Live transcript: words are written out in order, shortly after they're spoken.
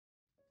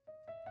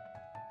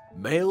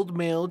Mailed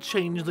Mail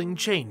Changeling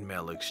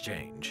Chainmail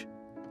Exchange.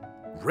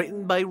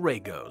 Written by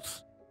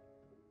Ragos.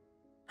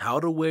 How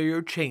to wear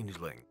your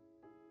Changeling.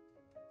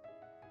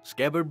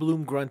 Scabbard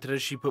Bloom grunted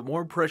as she put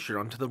more pressure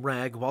onto the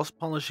rag whilst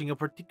polishing a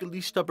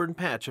particularly stubborn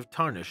patch of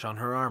tarnish on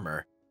her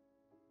armor.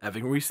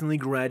 Having recently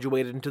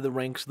graduated into the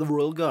ranks of the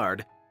Royal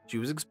Guard, she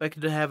was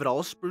expected to have it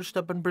all spruced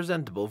up and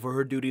presentable for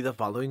her duty the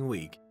following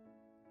week,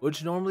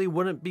 which normally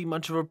wouldn't be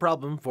much of a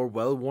problem for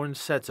well-worn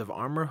sets of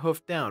armor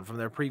hoofed down from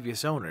their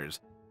previous owners.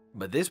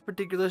 But this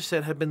particular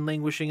set had been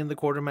languishing in the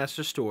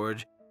quartermaster's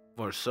storage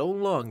for so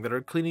long that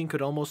her cleaning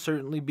could almost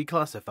certainly be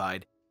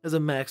classified as a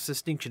max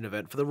distinction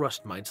event for the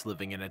rust mites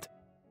living in it.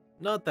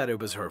 Not that it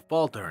was her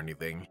fault or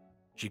anything.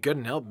 She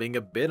couldn't help being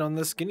a bit on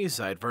the skinny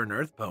side for an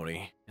earth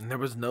pony, and there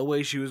was no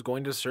way she was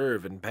going to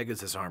serve in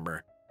Pegasus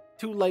armor.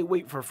 Too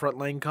lightweight for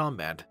frontline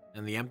combat,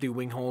 and the empty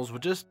wing holes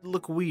would just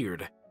look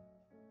weird.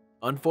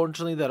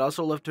 Unfortunately, that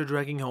also left her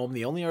dragging home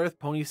the only earth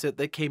pony set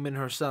that came in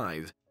her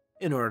size,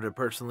 in order to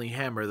personally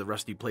hammer the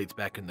rusty plates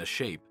back into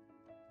shape.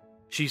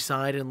 She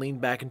sighed and leaned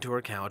back into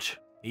her couch,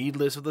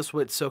 heedless of the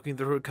sweat soaking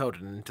through her coat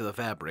and into the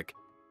fabric.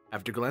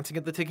 After glancing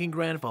at the ticking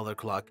grandfather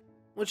clock,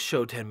 which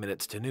showed 10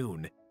 minutes to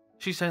noon,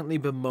 she silently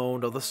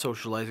bemoaned all the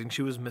socializing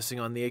she was missing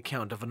on the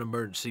account of an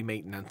emergency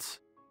maintenance.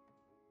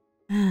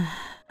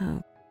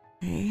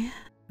 Okay,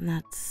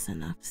 that's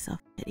enough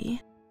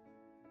self-pity,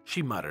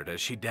 she muttered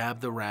as she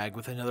dabbed the rag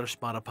with another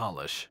spot of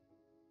polish.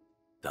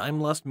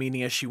 Time lost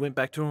meaning as she went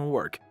back to her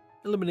work,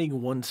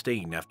 eliminating one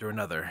stain after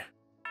another.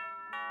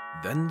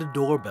 Then the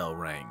doorbell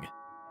rang.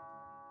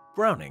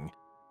 Frowning,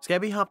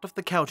 Scabby hopped off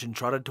the couch and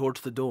trotted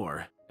towards the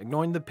door,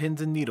 ignoring the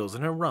pins and needles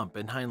in her rump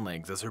and hind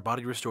legs as her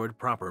body restored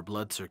proper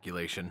blood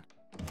circulation.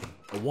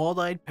 A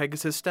walled-eyed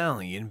Pegasus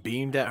stallion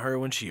beamed at her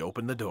when she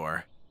opened the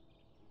door.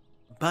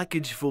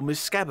 "Package for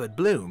Miss Scabbard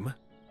Bloom,"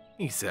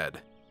 he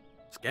said.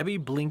 Scabby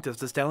blinked as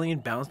the stallion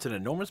bounced an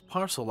enormous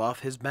parcel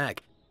off his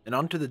back and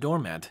onto the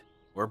doormat,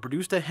 where it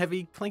produced a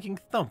heavy, clanking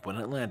thump when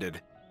it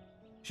landed.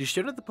 She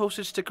stared at the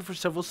postage sticker for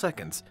several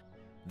seconds,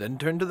 then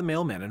turned to the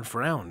mailman and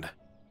frowned.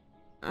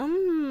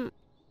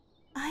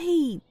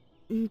 I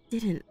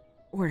didn't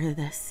order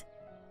this.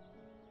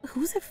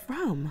 Who's it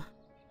from?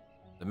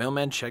 The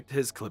mailman checked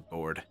his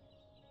clipboard.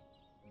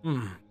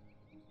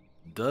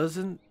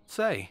 Doesn't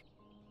say.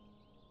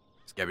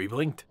 Scabby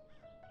blinked.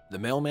 The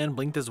mailman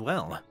blinked as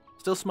well,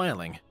 still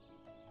smiling.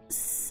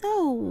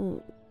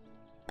 So,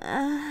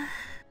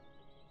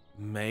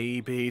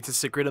 Maybe it's a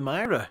secret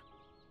admirer.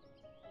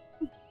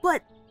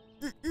 But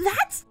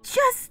that's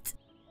just...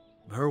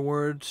 Her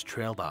words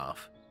trailed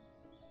off.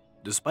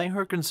 Despite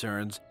her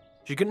concerns,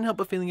 she couldn't help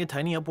but feeling a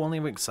tiny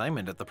upwelling of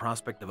excitement at the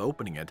prospect of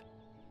opening it.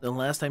 The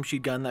last time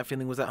she'd gotten that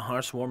feeling was at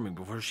housewarming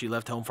before she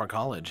left home for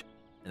college,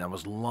 and that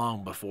was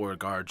long before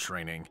guard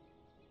training.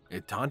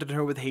 It taunted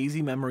her with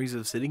hazy memories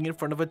of sitting in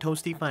front of a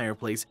toasty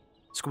fireplace,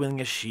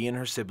 squealing as she and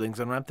her siblings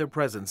unwrapped their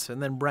presents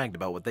and then bragged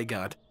about what they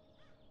got.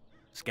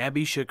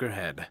 Scabby shook her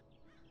head.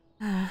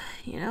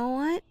 You know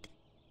what?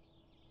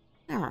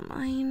 Never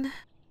mind.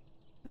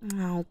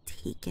 I'll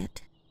take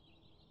it.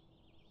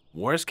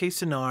 Worst case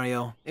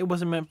scenario, it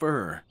wasn't meant for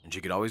her, and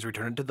she could always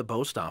return it to the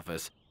post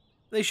office.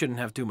 They shouldn't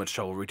have too much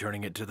trouble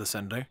returning it to the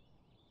sender.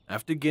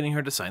 After getting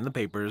her to sign the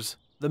papers,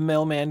 the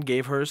mailman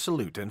gave her a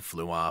salute and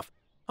flew off,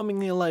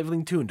 humming a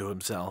lively tune to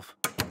himself.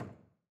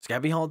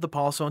 Scabby hauled the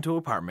parcel into her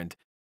apartment,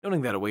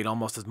 noting that it weighed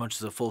almost as much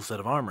as a full set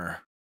of armor.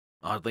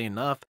 Oddly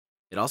enough,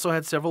 it also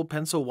had several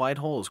pencil-wide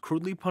holes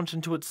crudely punched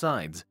into its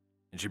sides,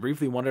 and she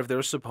briefly wondered if there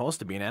was supposed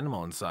to be an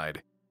animal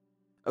inside.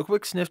 A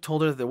quick sniff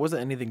told her that there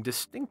wasn't anything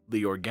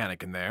distinctly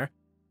organic in there,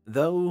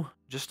 though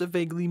just a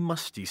vaguely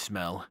musty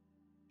smell.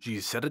 She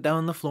set it down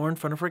on the floor in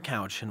front of her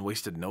couch and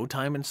wasted no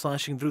time in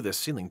slashing through the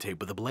ceiling tape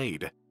with a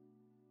blade.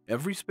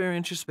 Every spare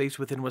inch of space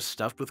within was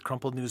stuffed with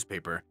crumpled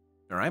newspaper.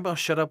 Her eyebrows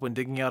shut up when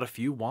digging out a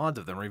few wads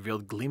of them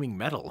revealed gleaming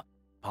metal,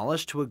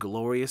 polished to a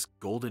glorious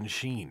golden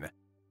sheen.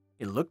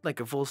 It looked like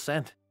a full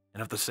set,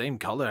 and of the same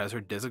color as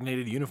her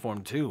designated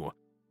uniform too,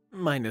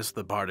 minus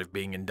the part of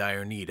being in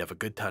dire need of a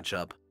good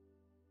touch-up.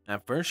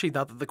 At first she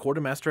thought that the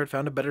quartermaster had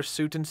found a better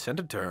suit and sent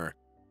it to her,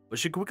 but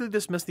she quickly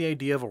dismissed the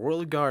idea of a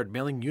royal guard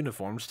mailing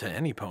uniforms to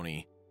any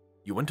pony.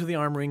 You went to the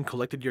armory and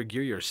collected your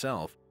gear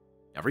yourself.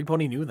 Every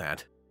pony knew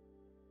that.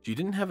 She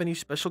didn't have any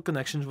special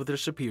connections with her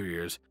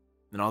superiors,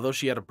 and although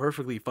she had a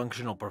perfectly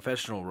functional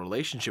professional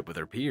relationship with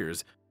her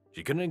peers,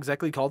 she couldn't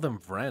exactly call them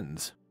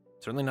friends.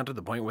 Certainly not to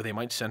the point where they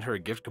might send her a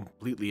gift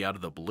completely out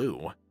of the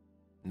blue.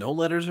 No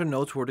letters or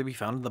notes were to be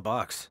found in the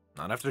box,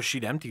 not after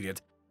she'd emptied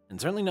it, and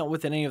certainly not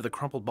with any of the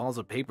crumpled balls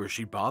of paper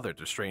she'd bothered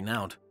to straighten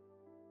out.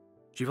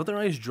 She felt her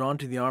eyes drawn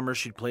to the armor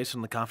she'd placed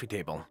on the coffee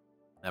table.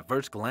 At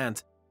first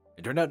glance,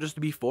 it turned out just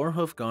to be 4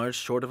 hoof guards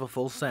short of a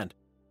full set,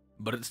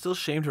 but it still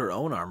shamed her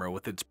own armor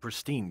with its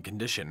pristine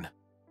condition.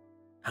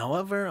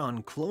 However,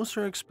 on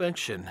closer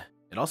inspection,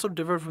 it also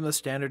differed from the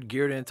standard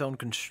gear in its own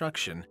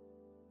construction.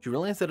 She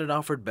realized that it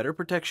offered better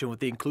protection with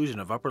the inclusion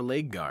of upper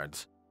leg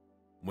guards.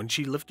 When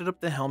she lifted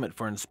up the helmet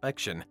for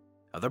inspection,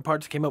 other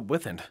parts came up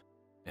with it.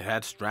 It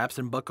had straps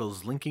and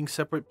buckles linking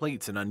separate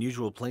plates in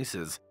unusual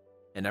places.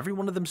 and every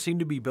one of them seemed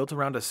to be built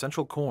around a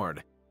central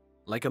cord,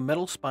 like a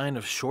metal spine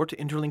of short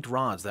interlinked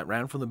rods that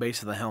ran from the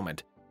base of the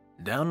helmet,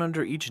 down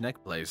under each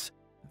neck place,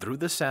 through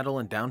the saddle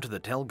and down to the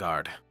tail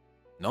guard.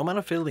 No amount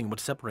of fiddling would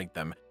separate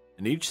them,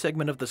 and each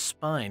segment of the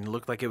spine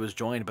looked like it was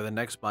joined by the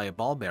necks by a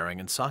ball bearing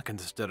and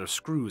sockets instead of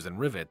screws and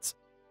rivets.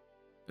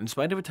 In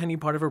spite of a tiny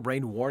part of her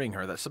brain warning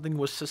her that something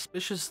was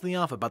suspiciously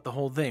off about the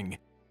whole thing,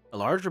 a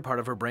larger part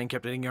of her brain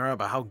kept hitting her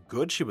about how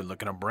good she would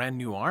look in a brand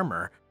new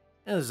armor,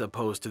 as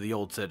opposed to the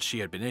old set she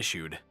had been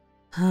issued.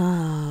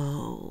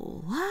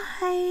 Oh,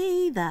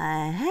 why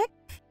the heck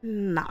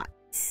not?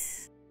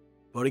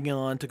 Putting it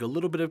on took a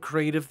little bit of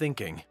creative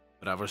thinking,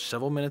 but after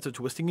several minutes of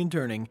twisting and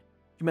turning,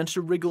 she managed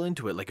to wriggle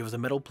into it like it was a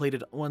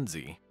metal-plated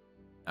onesie.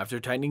 After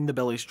tightening the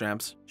belly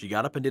straps, she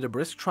got up and did a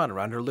brisk trot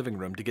around her living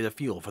room to get a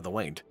feel for the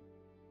weight.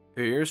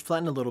 Her ears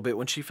flattened a little bit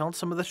when she felt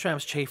some of the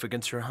straps chafe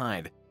against her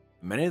hide.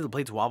 Many of the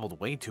plates wobbled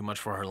way too much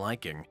for her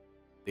liking.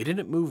 They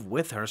didn't move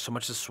with her so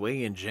much as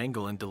sway and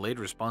jangle in delayed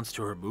response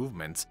to her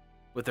movements,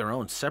 with their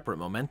own separate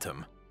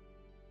momentum.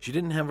 She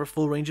didn't have her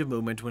full range of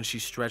movement when she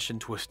stretched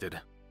and twisted,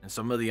 and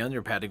some of the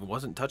under padding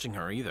wasn't touching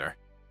her either.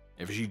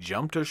 If she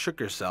jumped or shook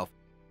herself,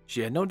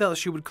 she had no doubt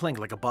she would clink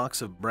like a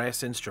box of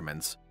brass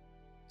instruments.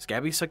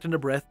 Scabby sucked in a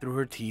breath through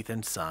her teeth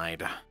and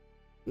sighed.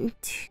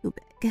 Too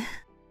big.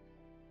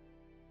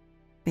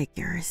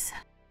 Figures.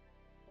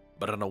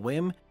 But on a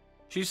whim,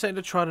 she decided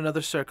to trot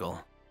another circle,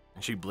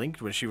 and she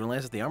blinked when she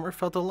realized that the armor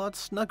felt a lot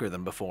snugger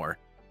than before.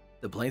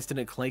 The plates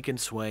didn't clank and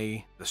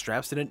sway, the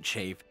straps didn't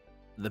chafe,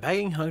 the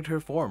bagging hugged her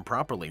form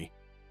properly,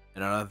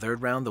 and on a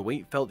third round the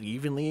weight felt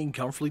evenly and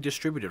comfortably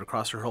distributed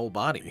across her whole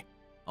body,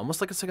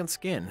 almost like a second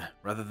skin,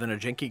 rather than a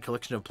janky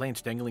collection of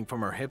plates dangling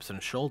from her hips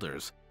and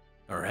shoulders.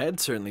 Her head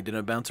certainly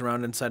didn't bounce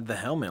around inside the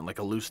helmet like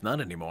a loose nut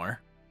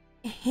anymore.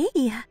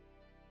 Hey,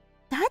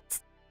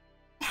 that's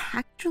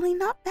actually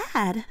not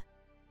bad,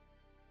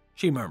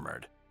 she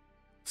murmured.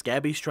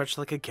 Scabby stretched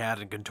like a cat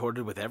and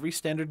contorted with every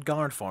standard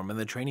guard form in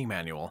the training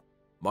manual,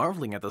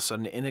 marveling at the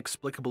sudden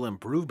inexplicable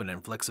improvement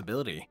in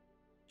flexibility.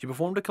 She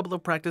performed a couple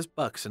of practice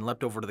bucks and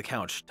leapt over to the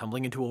couch,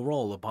 tumbling into a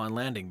roll upon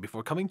landing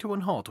before coming to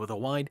an halt with a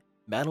wide,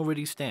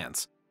 battle-ready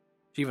stance.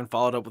 She even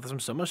followed up with some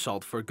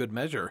somersaults for a good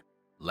measure,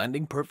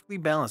 landing perfectly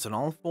balanced on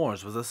all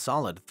fours with a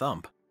solid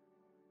thump.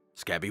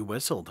 Scabby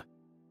whistled.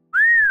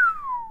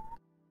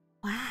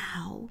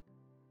 Wow.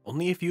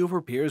 Only a few of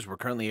her peers were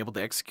currently able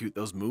to execute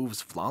those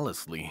moves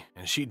flawlessly,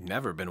 and she'd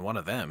never been one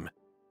of them.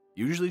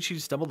 Usually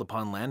she'd stumbled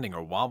upon landing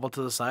or wobbled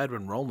to the side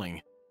when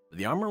rolling, but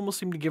the armor almost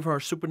seemed to give her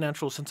a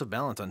supernatural sense of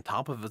balance on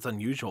top of its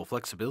unusual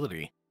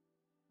flexibility.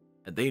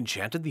 Had they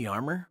enchanted the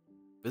armor?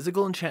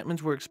 Physical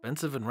enchantments were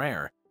expensive and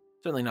rare,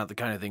 certainly not the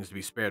kind of things to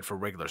be spared for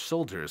regular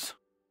soldiers.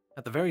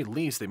 At the very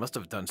least, they must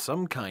have done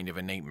some kind of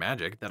innate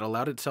magic that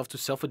allowed itself to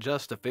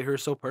self-adjust to fit her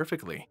so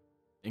perfectly.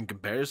 In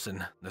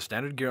comparison, the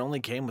standard gear only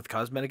came with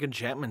cosmetic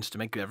enchantments to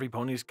make every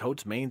pony's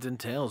coats, manes, and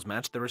tails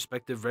match their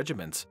respective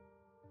regiments.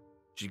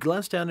 She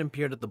glanced down and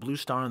peered at the blue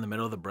star in the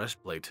middle of the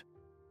breastplate.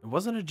 It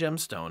wasn't a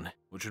gemstone,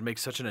 which would make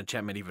such an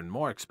enchantment even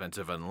more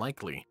expensive and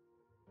unlikely.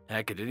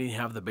 Heck, it didn't even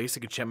have the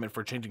basic enchantment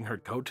for changing her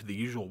coat to the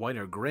usual white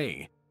or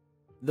gray,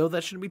 though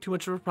that shouldn't be too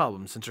much of a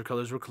problem since her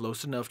colors were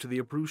close enough to the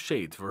approved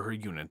shades for her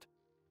unit.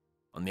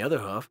 On the other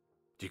hand,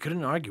 she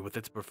couldn't argue with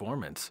its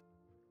performance.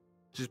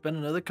 She spent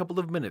another couple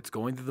of minutes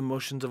going through the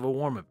motions of a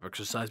warm-up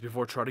exercise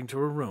before trotting to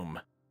her room,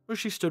 where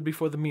she stood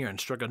before the mirror and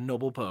struck a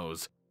noble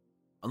pose.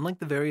 Unlike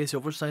the various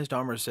oversized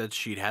armor sets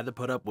she'd had to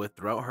put up with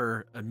throughout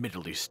her,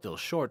 admittedly still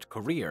short,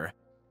 career,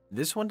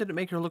 this one didn't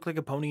make her look like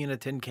a pony in a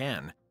tin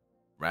can.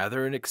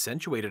 Rather, it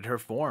accentuated her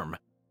form,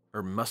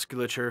 her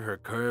musculature, her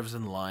curves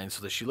and lines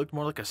so that she looked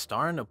more like a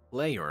star in a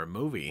play or a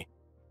movie,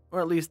 or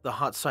at least the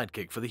hot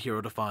sidekick for the hero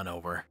to fawn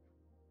over.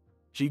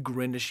 She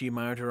grinned as she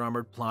admired her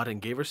armored plot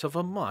and gave herself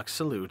a mock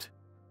salute.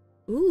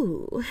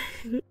 Ooh,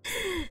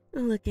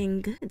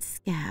 looking good,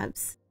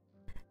 Scabs.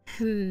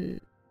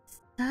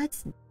 Such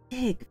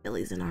big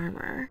fillies in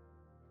armor.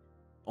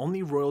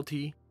 Only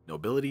royalty,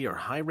 nobility, or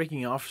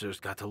high-ranking officers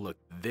got to look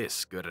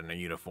this good in a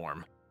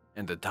uniform.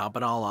 And to top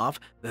it all off,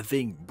 the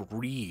thing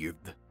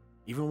breathed.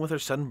 Even with her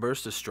sudden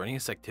burst of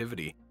strenuous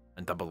activity,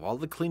 on top of all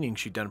the cleaning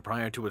she'd done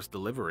prior to its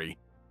delivery,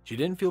 she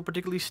didn't feel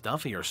particularly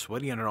stuffy or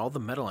sweaty under all the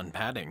metal and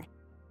padding.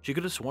 She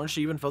could have sworn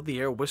she even felt the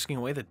air whisking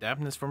away the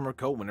dampness from her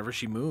coat whenever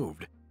she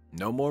moved.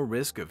 No more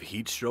risk of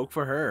heat stroke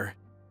for her.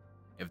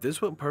 If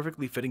this what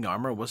perfectly fitting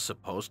armor was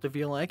supposed to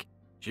feel like,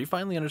 she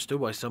finally understood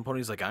why some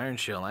ponies like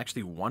Ironshell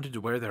actually wanted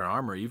to wear their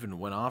armor even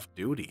when off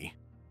duty.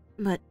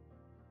 But,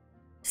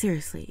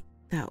 seriously,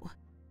 though,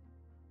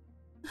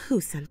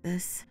 who sent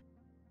this?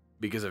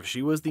 Because if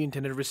she was the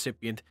intended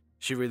recipient,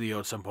 she really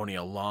owed some pony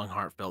a long,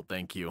 heartfelt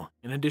thank you,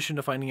 in addition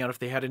to finding out if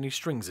they had any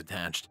strings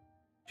attached.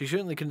 She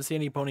certainly couldn't see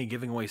any pony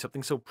giving away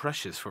something so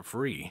precious for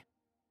free.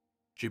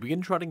 She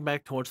began trotting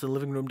back towards the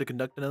living room to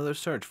conduct another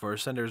search for her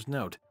sender's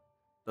note,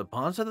 but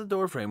paused at the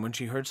doorframe when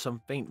she heard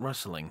some faint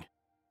rustling.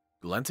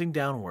 Glancing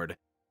downward,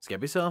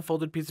 Scabby saw a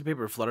folded piece of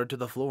paper flutter to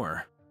the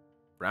floor.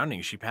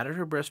 Frowning, she patted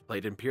her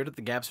breastplate and peered at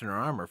the gaps in her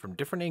armor from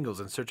different angles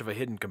in search of a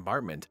hidden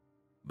compartment,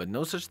 but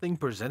no such thing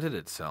presented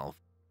itself.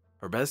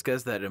 Her best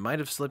guess that it might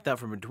have slipped out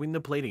from between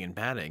the plating and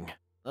padding,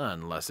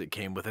 unless it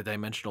came with a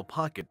dimensional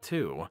pocket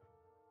too.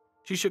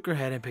 She shook her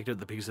head and picked up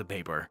the piece of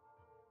paper.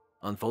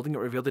 Unfolding it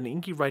revealed an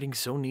inky writing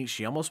so neat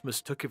she almost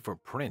mistook it for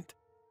print.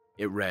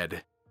 It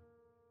read,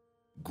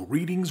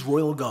 "Greetings,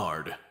 Royal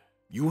Guard.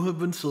 You have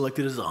been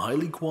selected as a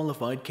highly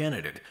qualified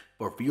candidate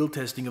for field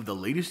testing of the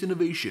latest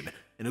innovation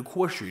in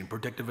equestrian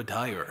protective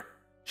attire,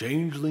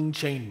 Changeling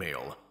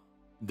Chainmail.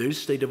 This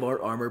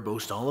state-of-art armor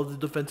boasts all of the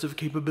defensive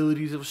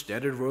capabilities of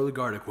standard Royal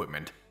Guard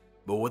equipment,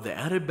 but with the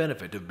added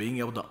benefit of being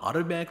able to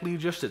automatically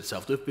adjust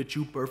itself to fit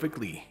you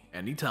perfectly,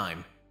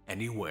 anytime,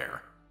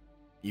 anywhere.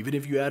 Even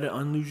if you had an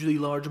unusually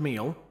large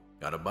meal,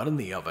 got a butt in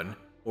the oven,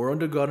 or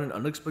undergone an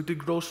unexpected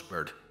growth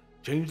spurt,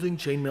 Changeling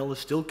Chainmail is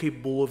still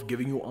capable of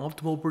giving you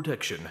optimal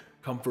protection,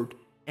 comfort,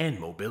 and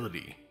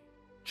mobility.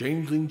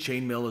 Changeling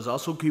Chainmail is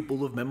also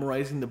capable of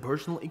memorizing the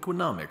personal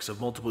economics of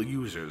multiple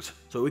users,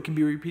 so it can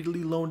be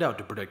repeatedly loaned out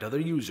to protect other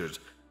users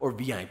or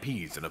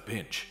VIPs in a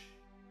pinch.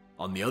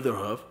 On the other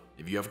hand,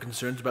 if you have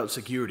concerns about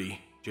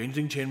security,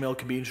 Changeling Chainmail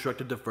can be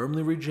instructed to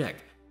firmly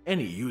reject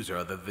any user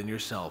other than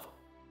yourself.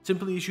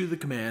 Simply issue the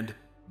command,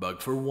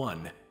 Bug for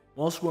One,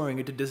 while swearing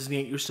it to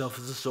designate yourself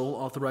as the sole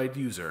authorized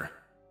user.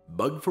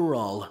 Bug for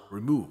All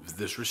removes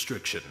this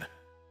restriction.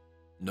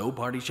 No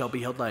party shall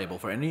be held liable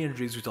for any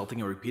injuries resulting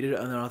in repeated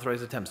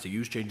unauthorized attempts to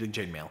use Changeling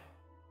Chainmail.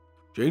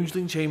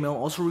 Changeling Chainmail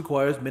also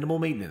requires minimal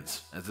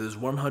maintenance, as it is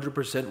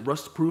 100%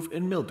 rust-proof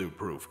and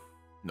mildew-proof.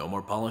 No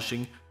more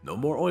polishing, no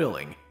more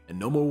oiling, and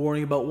no more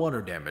worrying about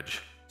water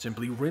damage.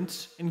 Simply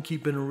rinse and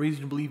keep in a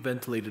reasonably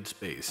ventilated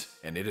space,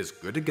 and it is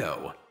good to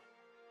go.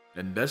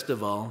 And best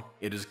of all,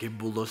 it is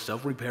capable of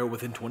self-repair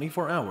within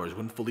 24 hours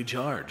when fully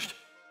charged.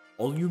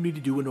 All you need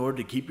to do in order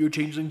to keep your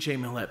Changeling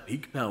Chainmail at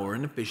peak power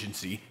and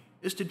efficiency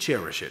is to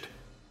cherish it.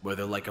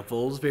 Whether like a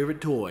foal's favorite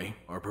toy,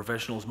 or a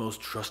professional's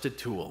most trusted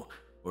tool,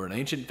 or an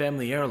ancient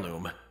family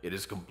heirloom, it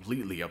is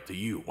completely up to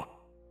you.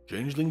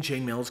 Changeling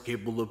Chainmail is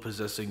capable of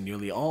possessing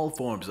nearly all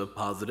forms of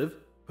positive,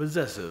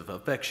 possessive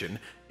affection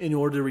in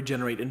order to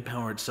regenerate and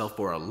power itself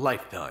for a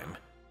lifetime.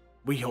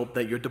 We hope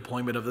that your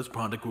deployment of this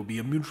product will be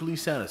a mutually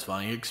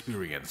satisfying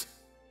experience.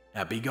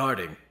 Happy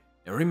guarding,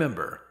 and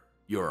remember,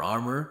 your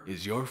armor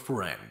is your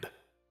friend."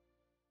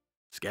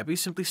 Scabby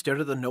simply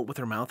stared at the note with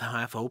her mouth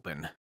half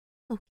open.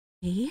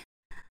 Okay.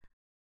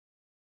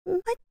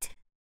 What?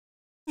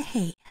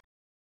 Hey.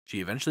 She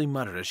eventually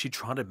muttered as she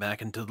trotted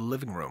back into the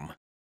living room.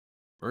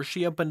 First,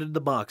 she upended the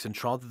box and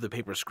trawled through the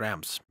paper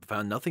scraps, but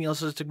found nothing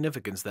else of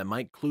significance that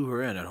might clue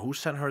her in on who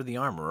sent her the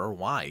armor or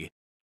why.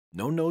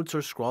 No notes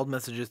or scrawled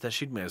messages that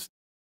she'd missed,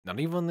 not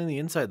even on the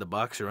inside of the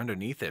box or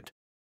underneath it.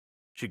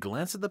 She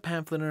glanced at the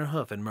pamphlet in her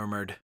hoof and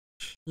murmured,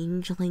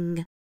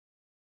 Changeling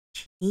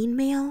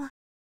Chainmail?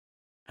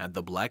 Had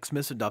the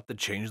blacksmiths adopted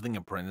changeling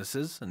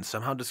apprentices and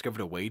somehow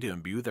discovered a way to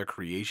imbue their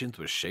creations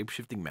with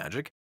shape-shifting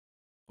magic?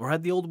 Or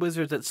had the old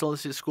wizards at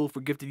Solus' School for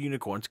Gifted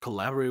Unicorns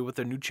collaborated with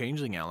their new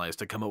changeling allies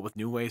to come up with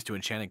new ways to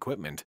enchant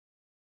equipment?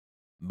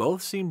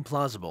 Both seemed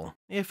plausible,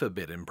 if a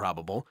bit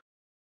improbable,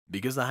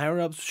 because the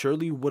higher-ups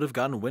surely would have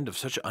gotten wind of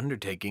such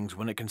undertakings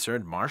when it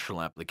concerned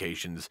martial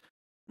applications.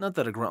 Not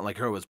that a grunt like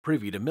her was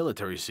privy to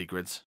military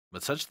secrets,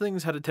 but such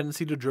things had a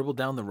tendency to dribble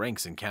down the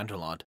ranks in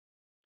Canterlot.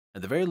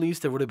 At the very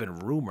least, there would have been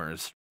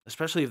rumors,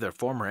 especially if their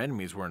former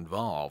enemies were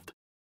involved.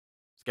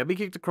 Scabby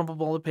kicked a crumpled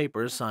ball of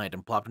paper aside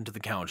and plopped into the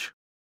couch.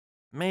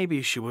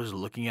 Maybe she was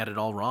looking at it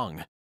all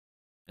wrong.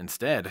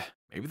 Instead,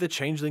 maybe the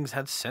changelings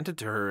had sent it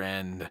to her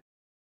and...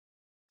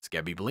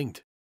 Scabby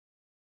blinked.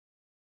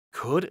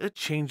 Could a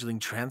changeling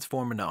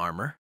transform into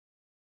armor?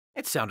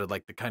 It sounded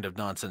like the kind of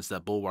nonsense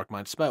that Bulwark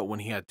might spout when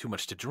he had too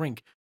much to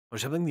drink, or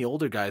something the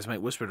older guys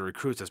might whisper to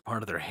recruits as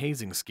part of their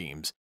hazing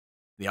schemes.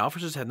 The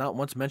officers had not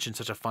once mentioned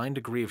such a fine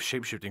degree of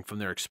shapeshifting from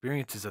their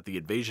experiences at the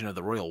invasion of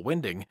the Royal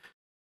Winding,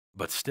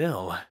 but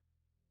still...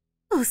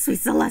 Oh, sweet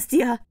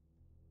Celestia! Am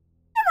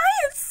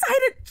I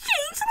inside a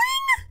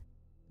changeling?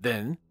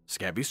 Then,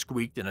 Scabby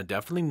squeaked in a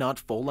definitely not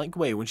foal-like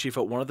way when she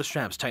felt one of the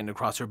straps tighten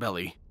across her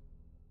belly.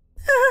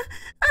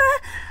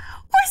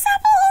 Horse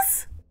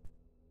apples!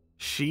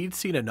 She'd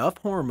seen enough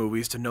horror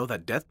movies to know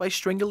that death by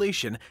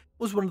strangulation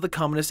was one of the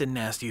commonest and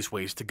nastiest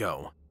ways to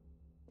go.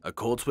 A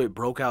cold sweat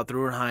broke out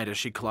through her hide as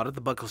she clawed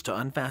the buckles to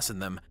unfasten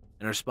them,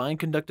 and her spine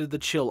conducted the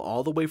chill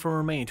all the way from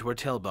her mane to her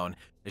tailbone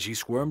as she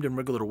squirmed and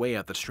wriggled her way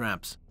at the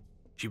straps.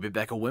 She bit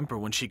back a whimper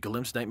when she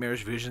glimpsed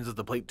nightmarish visions of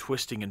the plate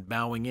twisting and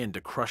bowing in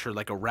to crush her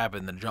like a rabbit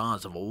in the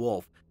jaws of a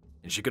wolf,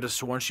 and she could have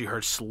sworn she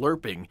heard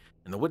slurping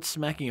and the wet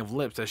smacking of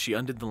lips as she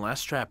undid the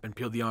last strap and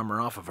peeled the armor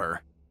off of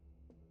her.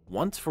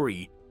 Once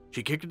free,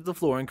 she kicked it to the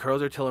floor and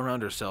curled her tail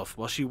around herself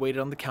while she waited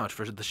on the couch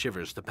for the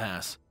shivers to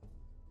pass.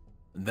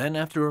 Then,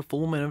 after a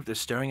full minute of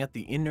staring at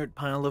the inert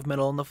pile of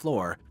metal on the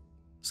floor,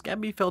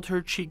 Scabby felt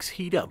her cheeks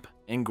heat up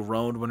and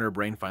groaned when her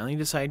brain finally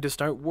decided to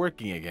start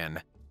working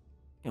again.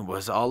 It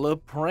was all a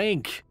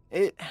prank.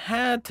 It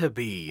had to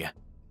be.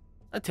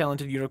 A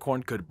talented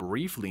unicorn could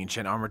briefly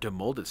enchant armor to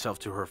mold itself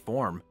to her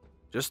form,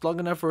 just long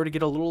enough for her to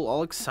get a little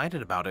all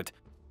excited about it,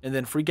 and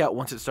then freak out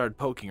once it started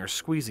poking or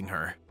squeezing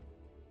her.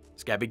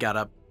 Scabby got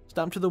up,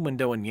 stomped to the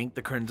window, and yanked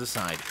the curtains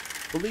aside.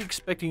 fully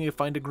expecting to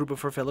find a group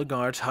of her fellow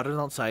guards huddled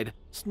outside,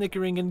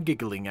 snickering and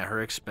giggling at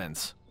her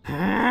expense.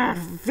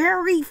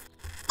 Very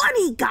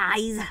funny,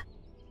 guys,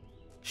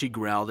 she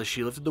growled as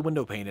she lifted the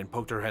window pane and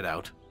poked her head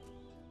out.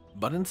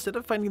 But instead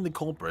of finding the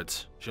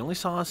culprits, she only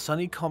saw a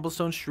sunny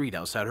cobblestone street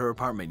outside her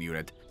apartment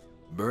unit,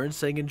 birds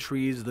sang in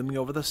trees looming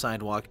over the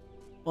sidewalk,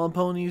 while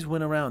ponies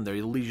went around their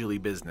leisurely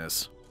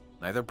business.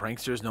 Neither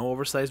pranksters nor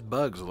oversized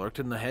bugs lurked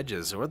in the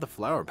hedges or the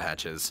flower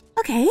patches.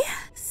 Okay,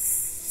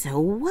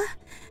 so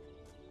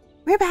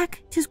we're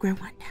back to square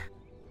one.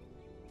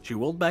 She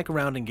whirled back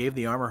around and gave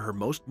the armor her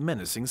most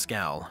menacing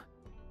scowl.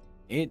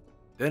 It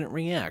didn't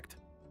react.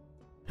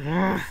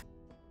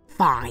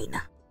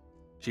 Fine.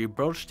 She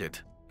approached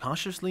it,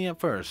 cautiously at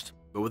first,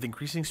 but with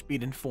increasing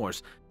speed and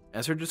force,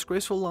 as her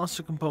disgraceful loss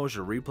of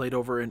composure replayed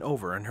over and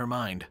over in her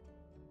mind.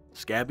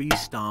 Scabby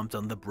stomped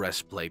on the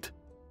breastplate.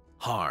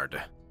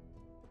 Hard.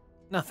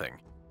 Nothing.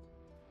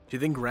 She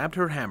then grabbed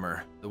her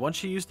hammer, the one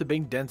she used to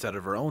bang dents out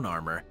of her own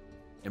armor,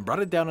 and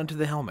brought it down onto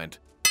the helmet.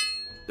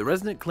 The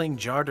resonant clang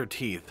jarred her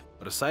teeth,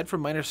 but aside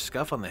from minor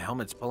scuff on the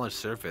helmet's polished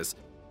surface,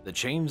 the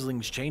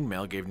Changeling's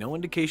chainmail gave no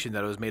indication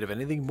that it was made of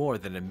anything more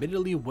than an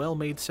admittedly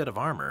well-made set of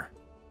armor.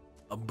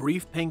 A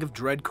brief pang of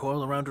dread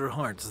coiled around her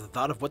heart as the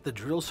thought of what the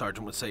drill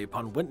sergeant would say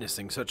upon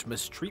witnessing such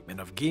mistreatment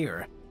of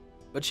gear.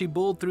 But she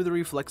bowled through the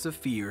reflex of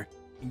fear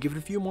and gave it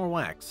a few more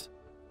whacks.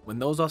 When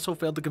those also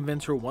failed to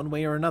convince her one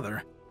way or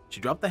another,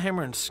 she dropped the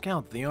hammer and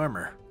scowled at the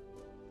armor.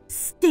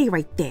 Stay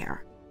right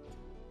there.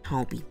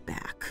 I'll be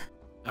back.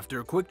 After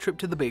a quick trip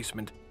to the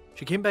basement,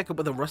 she came back up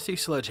with a rusty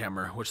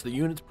sledgehammer which the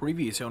unit's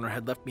previous owner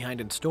had left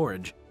behind in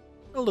storage.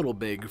 A little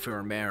big for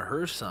a mare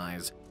her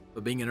size,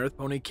 but being an earth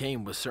pony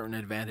came with certain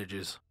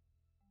advantages.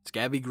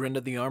 Scabby grinned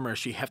at the armor as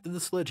she hefted the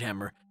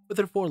sledgehammer with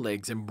her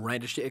forelegs and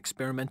brandished it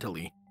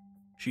experimentally.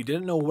 She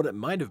didn't know what it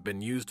might have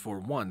been used for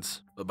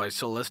once, but by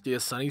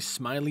Celestia's sunny,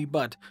 smiley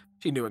butt,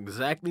 she knew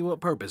exactly what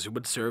purpose it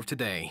would serve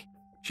today.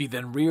 She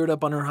then reared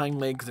up on her hind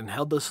legs and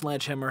held the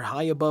sledgehammer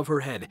high above her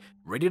head,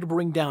 ready to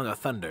bring down the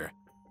thunder,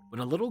 when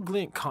a little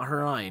glint caught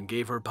her eye and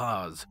gave her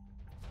pause.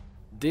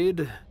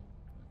 Did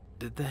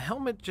the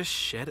helmet just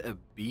shed a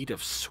bead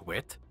of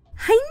sweat?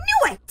 I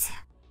knew it!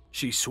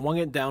 She swung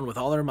it down with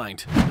all her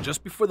might, but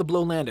just before the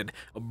blow landed,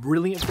 a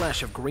brilliant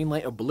flash of green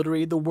light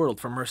obliterated the world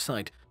from her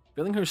sight,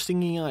 filling her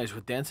stinging eyes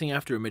with dancing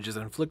after images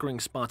and flickering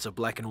spots of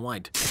black and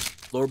white.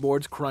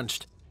 Floorboards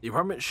crunched, the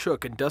apartment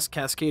shook, and dust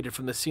cascaded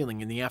from the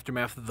ceiling in the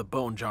aftermath of the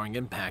bone-jarring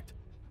impact.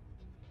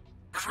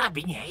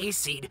 Crabbing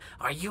hayseed,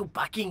 are you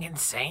bucking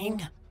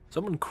insane?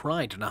 Someone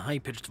cried in a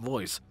high-pitched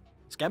voice.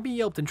 Scabby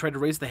yelped and tried to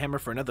raise the hammer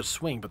for another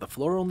swing, but the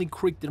floor only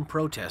creaked in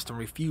protest and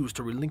refused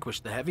to relinquish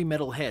the heavy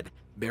metal head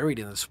buried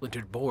in the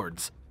splintered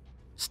boards.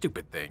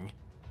 Stupid thing.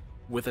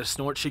 With a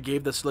snort, she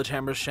gave the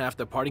sledgehammer's shaft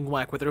a parting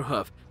whack with her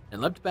hoof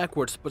and leapt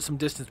backwards to put some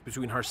distance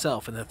between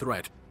herself and the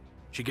threat.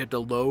 She kept a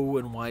low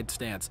and wide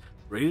stance,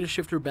 ready to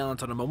shift her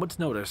balance on a moment's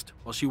notice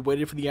while she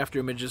waited for the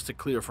afterimages to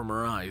clear from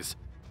her eyes.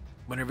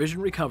 When her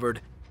vision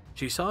recovered,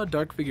 she saw a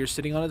dark figure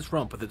sitting on its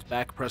rump with its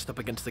back pressed up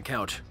against the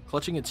couch,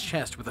 clutching its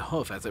chest with a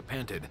hoof as it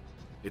panted.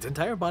 Its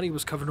entire body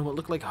was covered in what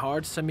looked like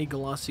hard,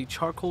 semi-glossy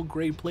charcoal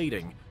gray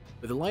plating,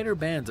 with lighter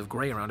bands of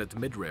gray around its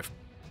midriff.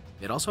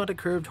 It also had a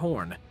curved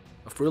horn,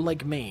 a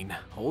fur-like mane,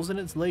 holes in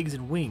its legs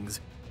and wings,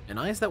 and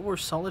eyes that were a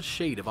solid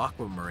shade of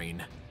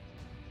aquamarine.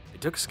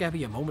 It took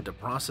Scabby a moment to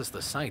process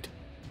the sight,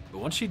 but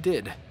once she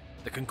did,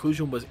 the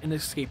conclusion was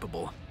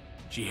inescapable.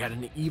 She had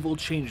an evil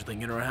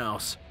changeling in her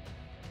house.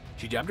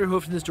 She jabbed her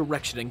hoof in this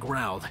direction and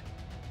growled.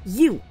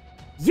 You're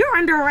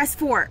under arrest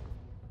for...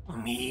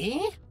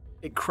 Me?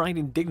 It cried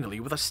indignantly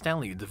with a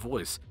stallion's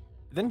voice,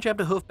 then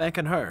jabbed a hoof back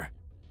at her.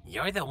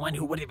 You're the one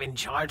who would have been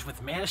charged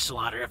with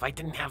manslaughter if I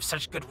didn't have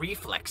such good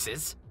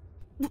reflexes.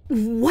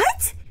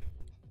 What?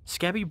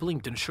 Scabby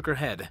blinked and shook her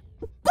head.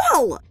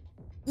 Bull!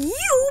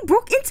 You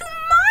broke into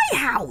my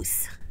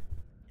house!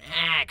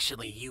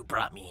 Actually, you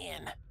brought me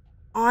in.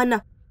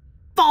 On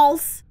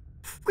false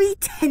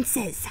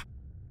pretenses.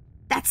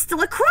 That's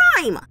still a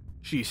crime!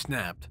 She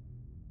snapped.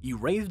 He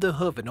raised a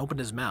hoof and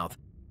opened his mouth,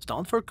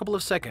 stalled for a couple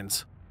of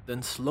seconds,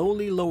 then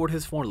slowly lowered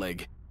his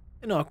foreleg.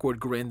 An awkward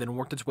grin then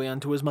worked its way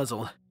onto his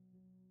muzzle.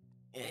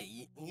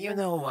 You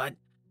know what?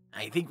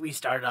 I think we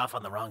started off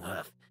on the wrong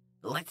hoof.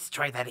 Let's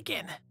try that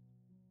again.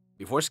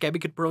 Before Scabby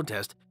could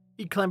protest,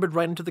 he clambered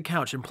right into the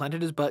couch and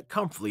planted his butt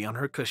comfortably on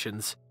her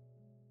cushions.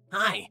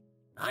 Hi,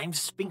 I'm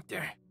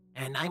Sphincter,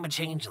 and I'm a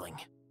changeling.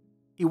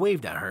 He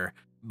waved at her,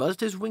 buzzed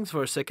his wings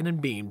for a second,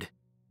 and beamed.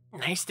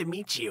 Nice to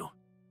meet you.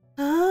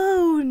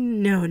 Oh,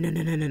 no.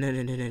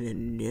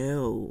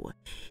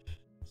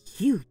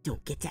 You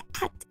don't get to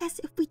act as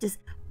if we just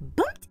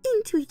bumped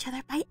into each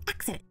other by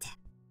accident.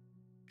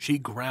 She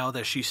growled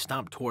as she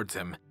stomped towards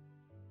him.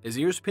 His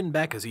ears pinned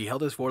back as he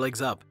held his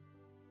forelegs up.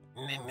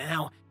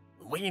 Now,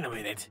 wait a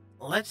minute.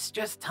 Let's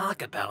just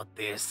talk about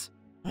this.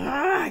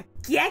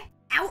 Get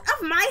out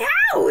of my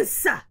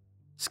house!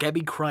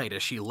 Scabby cried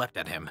as she leapt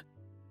at him.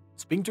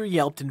 Sphincter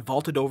yelped and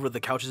vaulted over the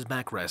couch's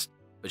backrest,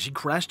 but she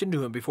crashed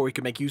into him before he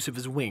could make use of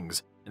his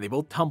wings, and they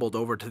both tumbled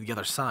over to the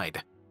other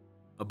side.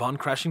 Upon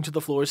crashing to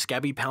the floor,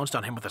 Scabby pounced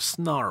on him with a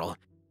snarl.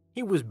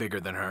 He was bigger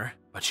than her,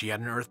 but she had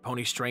an earth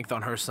pony strength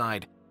on her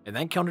side, and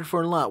that counted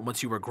for a lot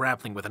once you were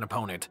grappling with an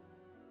opponent.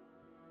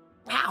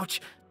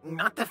 Ouch!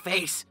 Not the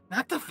face!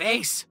 Not the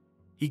face!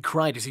 He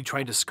cried as he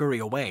tried to scurry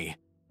away.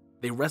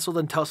 They wrestled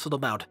and tussled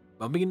about,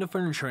 bumping into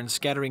furniture and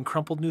scattering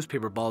crumpled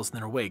newspaper balls in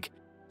their wake.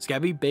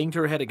 Scabby banged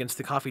her head against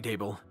the coffee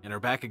table and her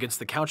back against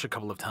the couch a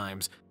couple of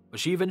times, but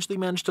she eventually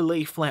managed to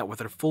lay flat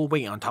with her full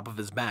weight on top of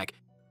his back,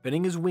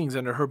 pinning his wings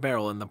under her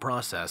barrel in the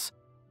process.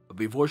 But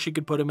before she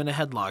could put him in a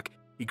headlock,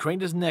 he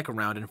craned his neck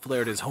around and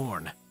flared his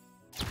horn.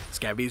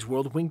 Scabby's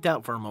world winked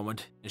out for a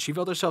moment, and she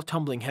felt herself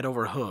tumbling head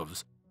over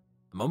hooves.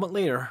 A moment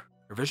later,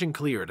 her vision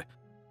cleared,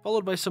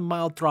 followed by some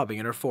mild throbbing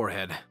in her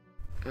forehead.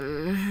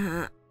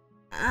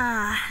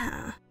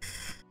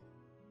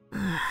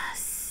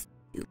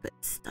 Stupid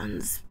stun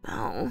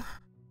spell.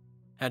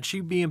 Had she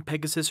been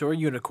Pegasus or a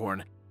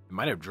unicorn, it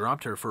might have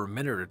dropped her for a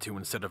minute or two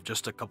instead of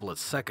just a couple of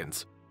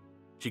seconds.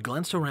 She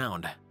glanced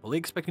around, fully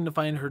expecting to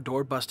find her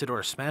door busted or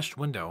a smashed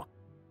window,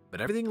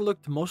 but everything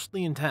looked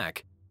mostly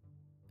intact.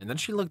 And then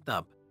she looked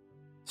up.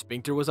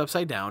 Sphincter was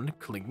upside down,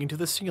 clinging to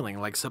the ceiling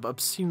like some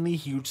obscenely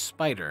huge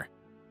spider.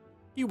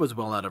 He was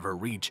well out of her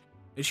reach,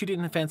 and she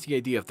didn't fancy the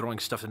idea of throwing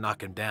stuff to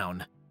knock him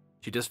down.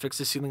 She just fixed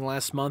the ceiling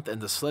last month,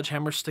 and the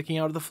sledgehammer sticking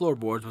out of the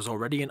floorboards was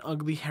already an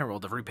ugly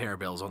herald of repair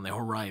bills on the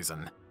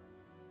horizon.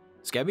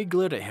 Scabby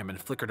glared at him and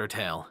flickered her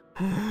tail.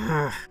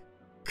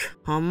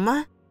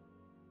 Come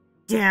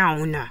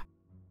down.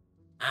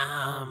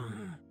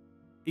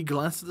 He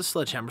glanced at the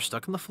sledgehammer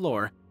stuck on the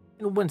floor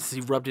and winced as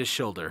he rubbed his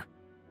shoulder.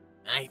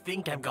 I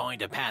think I'm going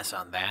to pass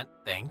on that,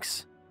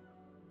 thanks.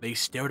 They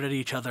stared at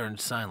each other in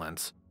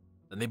silence.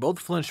 Then they both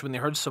flinched when they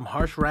heard some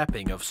harsh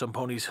rapping of some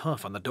pony's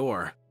hoof on the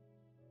door.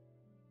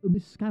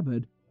 Miss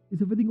Scabbard,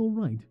 is everything all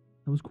right?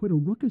 There was quite a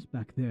ruckus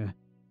back there.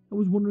 I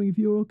was wondering if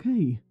you're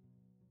okay.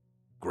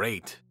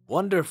 Great.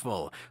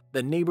 Wonderful.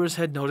 The neighbors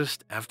had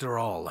noticed after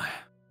all.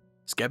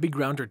 Scabby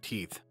ground her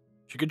teeth.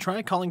 She could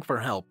try calling for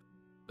help,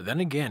 but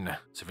then again,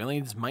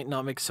 civilians might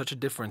not make such a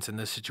difference in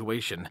this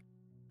situation.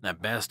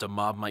 At best, a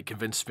mob might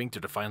convince Sphincter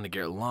to finally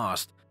get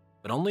lost,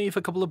 but only if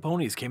a couple of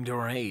ponies came to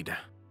her aid.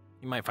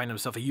 He might find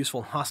himself a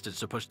useful hostage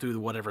to push through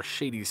whatever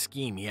shady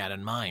scheme he had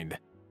in mind.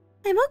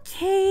 I'm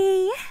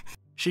okay.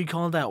 She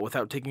called out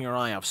without taking her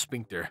eye off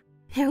Sphincter.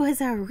 There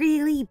was a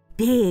really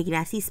big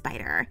nasty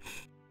spider.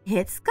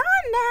 It's gone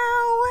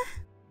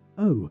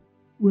now. Oh,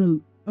 well,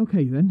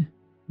 okay then.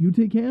 You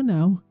take care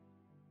now.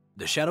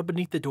 The shadow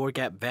beneath the door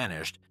gap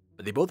vanished,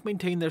 but they both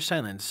maintained their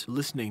silence,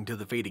 listening to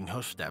the fading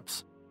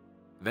hoofsteps.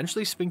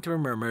 Eventually, Sphincter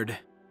murmured,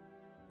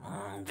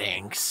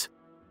 Thanks.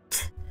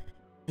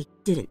 I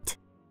didn't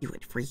do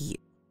it for you.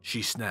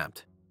 She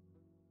snapped.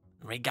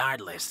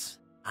 Regardless,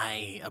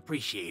 I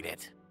appreciate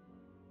it.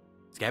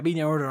 Scabby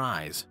narrowed her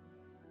eyes.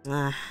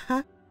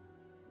 Uh-huh.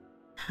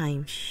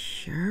 I'm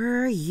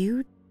sure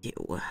you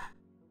do.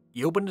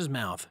 He opened his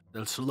mouth,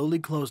 then slowly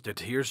closed it,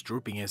 tears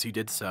drooping as he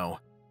did so.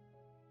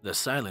 The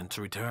silence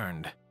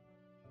returned.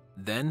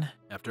 Then,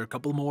 after a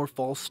couple more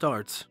false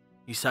starts,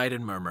 he sighed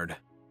and murmured,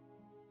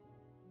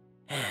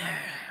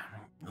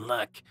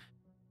 Look,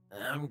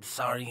 I'm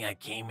sorry I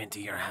came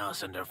into your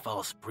house under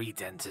false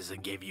pretenses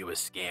and gave you a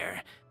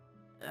scare.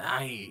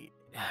 I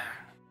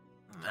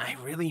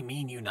really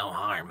mean you no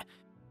harm.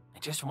 I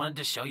just wanted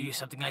to show you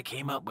something I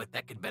came up with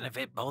that could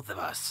benefit both of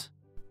us.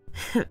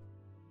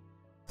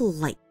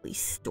 Likely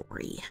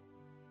story.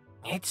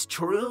 It's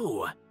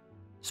true.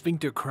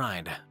 Sphincter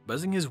cried,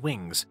 buzzing his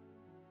wings.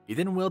 He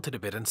then wilted a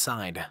bit and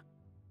sighed.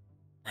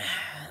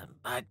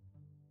 But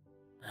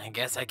I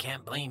guess I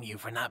can't blame you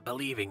for not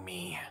believing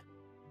me.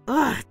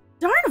 Ugh,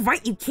 darn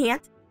right you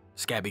can't.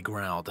 Scabby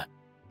growled.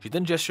 She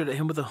then gestured at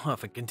him with a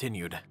huff and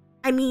continued.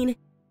 I mean,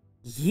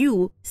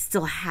 you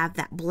still have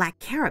that black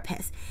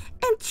carapace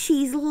and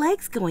cheese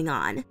legs going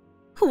on.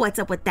 What's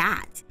up with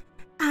that?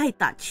 I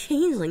thought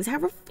changelings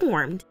have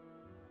reformed.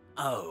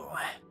 Oh,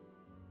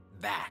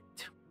 that.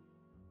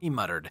 He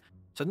muttered,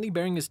 suddenly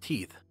baring his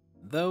teeth,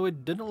 though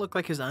it didn't look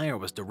like his ire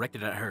was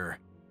directed at her.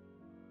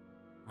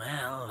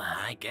 Well,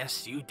 I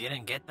guess you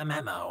didn't get the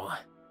memo.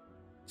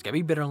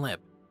 Scabby bit her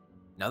lip.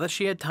 Now that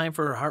she had time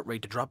for her heart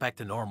rate to drop back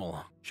to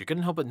normal, she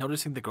couldn't help but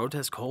noticing the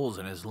grotesque holes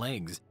in his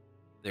legs.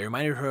 They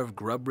reminded her of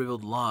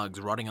grub-riddled logs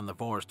rotting on the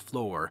forest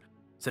floor,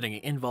 sending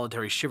an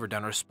involuntary shiver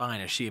down her spine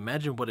as she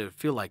imagined what it would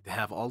feel like to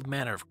have all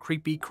manner of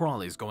creepy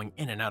crawlies going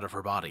in and out of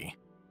her body.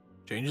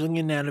 Changeling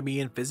anatomy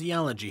and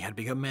physiology had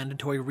become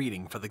mandatory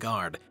reading for the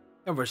guard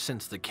ever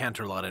since the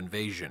Canterlot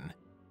invasion.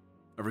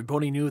 Every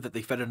pony knew that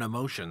they fed on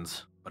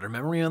emotions, but her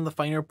memory on the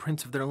finer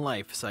prints of their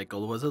life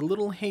cycle was a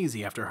little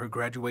hazy after her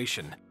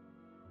graduation.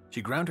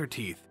 She ground her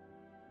teeth.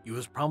 He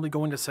was probably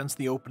going to sense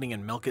the opening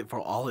and milk it for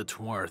all it's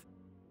worth,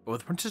 but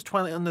with Princess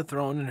Twilight on the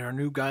throne and her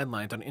new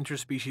guidelines on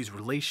interspecies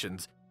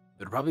relations,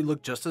 it would probably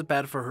look just as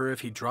bad for her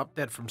if he dropped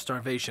dead from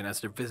starvation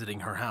as they're visiting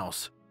her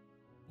house.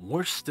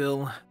 Worse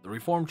still, the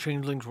reformed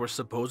changelings were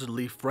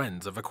supposedly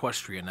friends of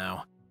Equestria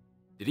now.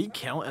 Did he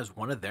count as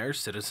one of their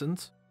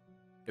citizens?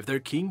 If their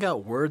king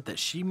got word that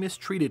she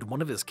mistreated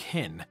one of his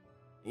kin,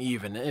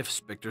 Even if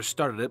Spectre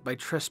started it by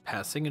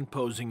trespassing and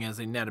posing as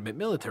inanimate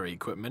military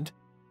equipment,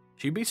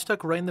 she'd be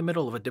stuck right in the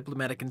middle of a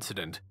diplomatic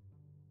incident.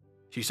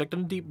 She sucked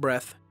in a deep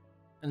breath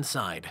and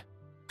sighed.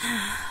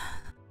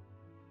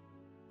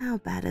 How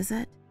bad is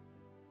it?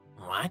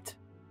 What?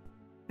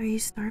 Are you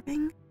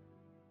starving?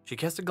 She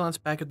cast a glance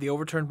back at the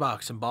overturned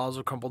box and balls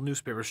of crumpled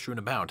newspaper strewn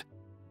about,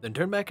 then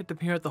turned back to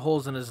peer at the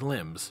holes in his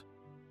limbs.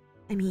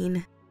 I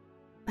mean,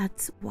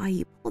 that's why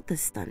you pulled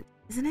this stunt,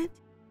 isn't it?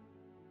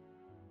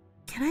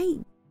 Can I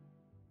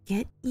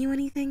get you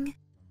anything?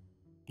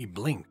 He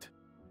blinked.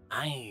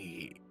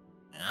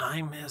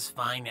 I'm as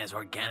fine as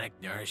organic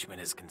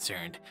nourishment is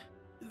concerned.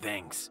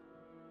 Thanks.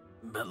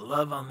 But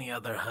love on the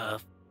other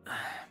half.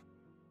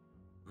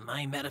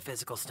 My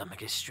metaphysical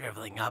stomach is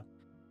shriveling up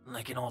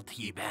like an old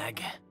tea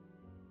bag.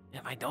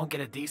 If I don't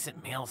get a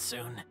decent meal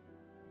soon,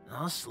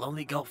 I'll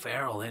slowly go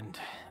feral and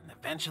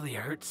eventually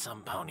hurt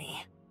some pony.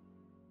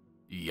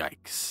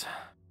 Yikes.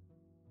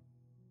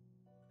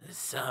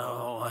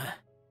 So,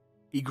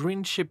 He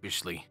grinned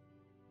sheepishly.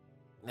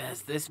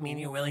 does this mean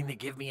you're willing to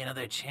give me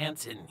another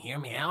chance and hear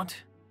me out?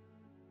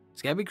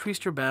 Scabby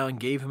creased her bow and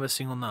gave him a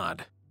single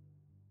nod.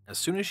 As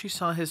soon as she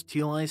saw his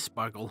teal eyes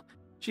sparkle,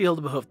 she held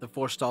up a hoof to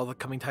forestall the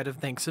coming tide of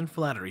thanks and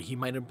flattery he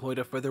might employ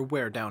to further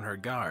wear down her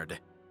guard.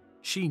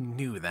 She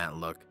knew that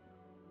look.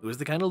 It was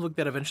the kind of look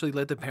that eventually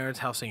led to parents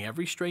housing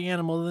every stray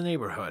animal in the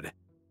neighborhood.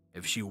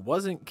 If she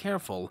wasn't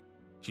careful,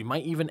 she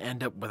might even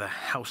end up with a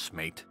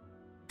housemate.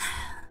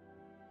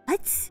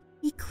 Let's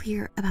be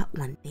clear about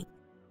one thing.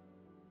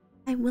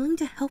 I'm willing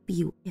to help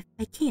you if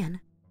I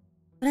can.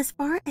 But as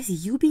far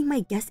as you being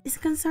my guest is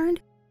concerned,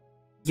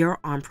 you're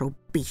on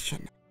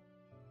probation.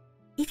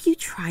 If you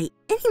try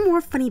any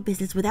more funny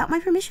business without my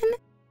permission,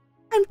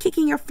 I'm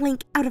kicking your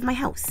flank out of my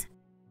house.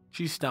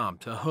 She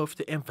stomped, a hoof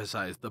to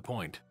emphasize the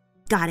point.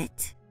 Got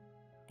it.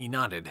 He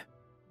nodded.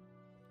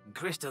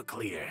 Crystal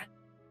clear.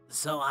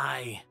 So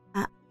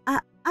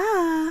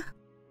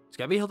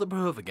Scabby held up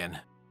her hoof again.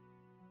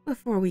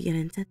 Before we get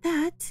into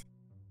that,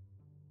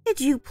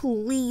 could you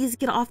please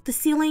get off the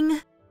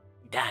ceiling?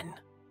 Done.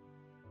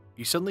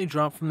 He suddenly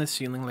dropped from the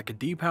ceiling like a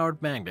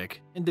depowered magnet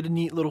and did a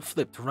neat little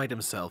flip to right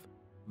himself,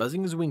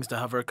 buzzing his wings to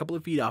hover a couple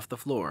of feet off the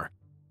floor.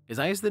 His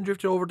eyes then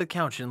drifted over to the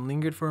couch and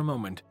lingered for a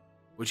moment,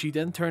 which he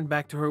then turned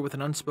back to her with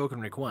an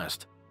unspoken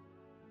request.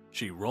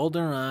 She rolled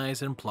her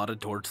eyes and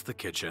plodded towards the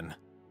kitchen.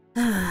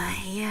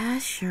 Yeah,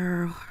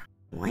 sure.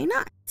 Why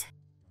not?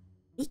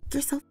 Make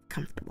yourself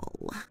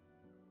comfortable.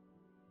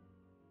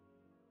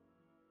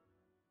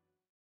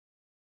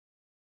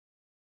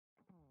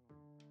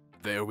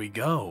 There we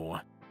go.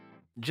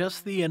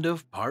 Just the end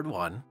of part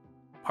 1.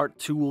 Part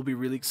 2 will be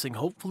releasing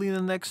hopefully in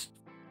the next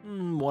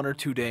 1 or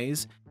 2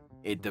 days.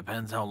 It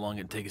depends how long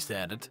it takes to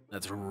edit.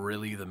 That's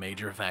really the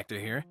major factor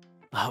here.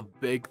 A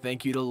big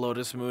thank you to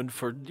Lotus Moon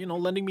for,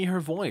 lending me her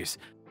voice.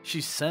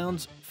 She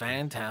sounds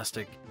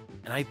fantastic,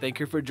 and I thank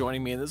her for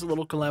joining me in this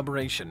little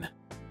collaboration.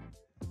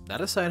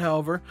 That aside,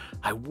 however,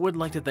 I would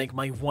like to thank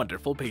my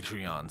wonderful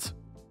Patreons.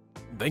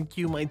 Thank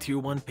you, my Tier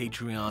 1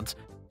 Patreons,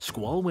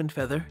 Squall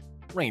Windfeather,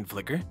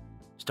 Rainflicker,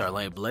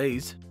 Starlight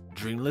Blaze,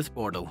 Dreamless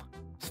Portal,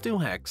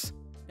 Stillhex,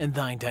 and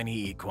Thine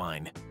Tiny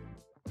Equine.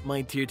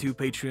 My Tier 2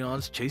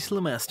 Patreons Chase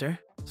Lemaster,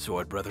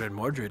 Sword Brother and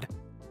Mordred,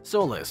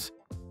 Solus,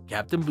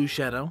 Captain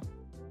Blueshadow,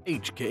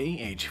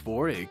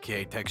 HK-H4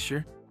 aka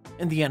Texture,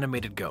 and the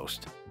Animated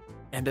Ghost.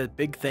 And a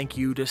big thank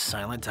you to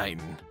Silent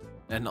Titan.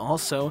 And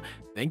also,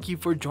 thank you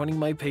for joining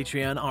my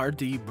Patreon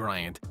RD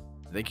Bryant.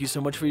 Thank you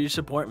so much for your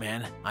support,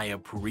 man. I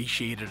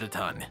appreciate it a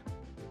ton.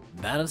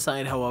 That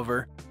aside,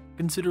 however,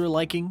 consider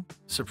liking,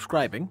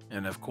 subscribing,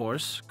 and of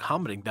course,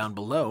 commenting down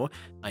below.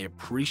 I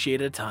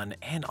appreciate it a ton,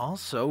 and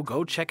also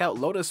go check out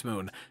Lotus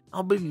Moon.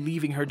 I'll be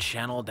leaving her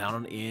channel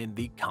down in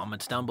the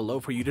comments down below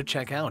for you to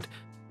check out.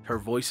 Her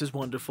voice is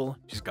wonderful,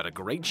 she's got a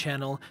great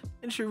channel,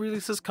 and she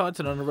releases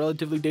content on a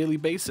relatively daily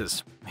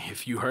basis.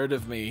 If you heard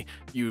of me,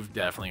 you've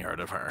definitely heard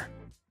of her.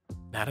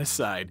 That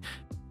aside,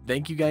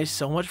 thank you guys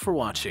so much for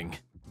watching.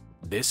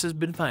 This has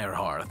been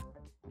Firehearth.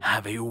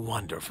 Have a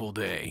wonderful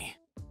day.